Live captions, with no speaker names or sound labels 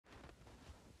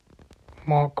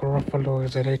Ruffalo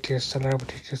is the latest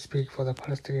celebrity to speak for the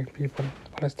Palestinian people,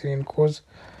 the Palestinian cause.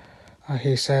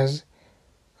 He says,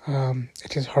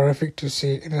 it is horrific to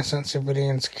see innocent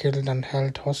civilians killed and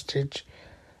held hostage,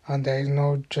 and there is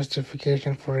no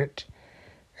justification for it.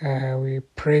 We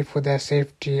pray for their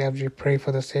safety as we pray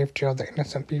for the safety of the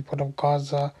innocent people of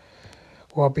Gaza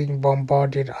who are being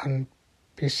bombarded and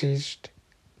besieged.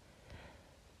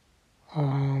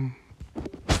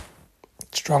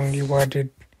 Strongly worded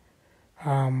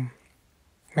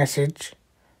message,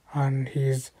 and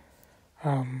he's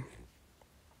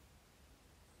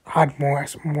had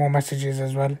more messages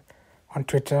as well on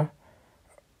Twitter,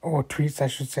 or tweets I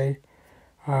should say,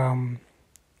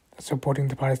 supporting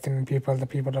the Palestinian people, the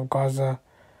people of Gaza,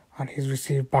 and he's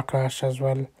received backlash as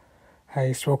well.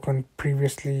 He's spoken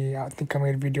previously, I think I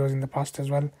made videos in the past as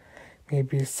well,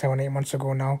 maybe 7-8 months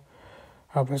ago now.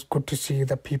 It was good to see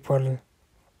the people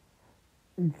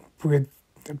with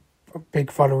a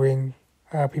big following,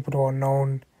 people who are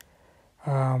known,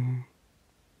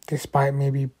 despite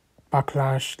maybe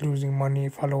backlash, losing money,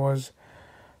 followers,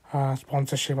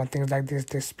 sponsorship and things like this,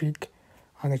 they speak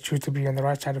and they choose to be on the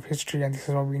right side of history, and this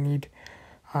is what we need.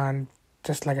 And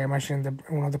just like I mentioned in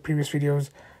one of the previous videos,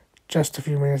 just a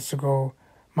few minutes ago,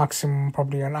 maximum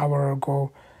probably an hour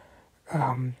ago,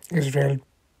 Israel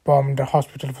bombed a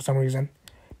hospital for some reason.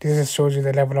 This just shows you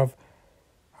the level of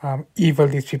evil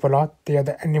these people are. They are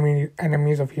the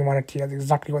enemies of humanity. That's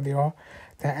exactly what they are.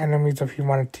 They're enemies of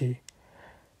humanity.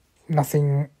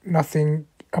 Nothing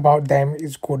about them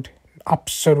is good.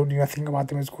 Absolutely nothing about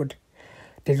them is good.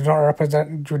 They do not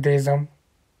represent Judaism.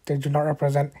 They do not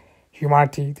represent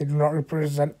humanity. They do not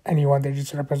represent anyone. They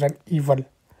just represent evil.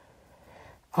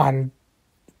 And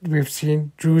we've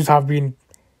seen Jews have been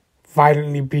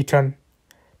violently beaten.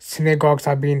 Synagogues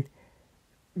have been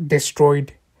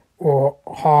destroyed or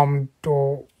harmed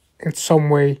or in some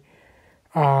way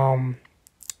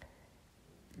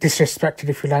disrespected,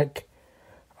 if you like.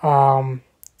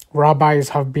 Rabbis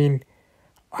have been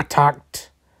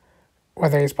attacked,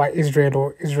 whether it's by Israel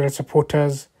or Israel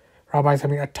supporters. Rabbis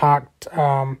have been attacked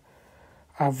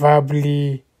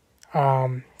verbally,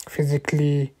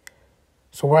 physically.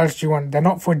 So what else do you want? They're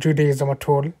not for Judaism at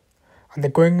all, and they're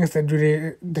going against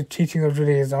the teaching of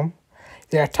Judaism.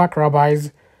 They attack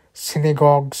rabbis,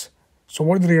 synagogues. So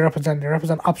what do they represent? They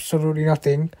represent absolutely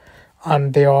nothing,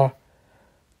 and they are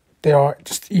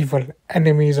just evil,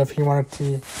 enemies of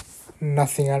humanity,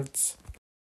 nothing else.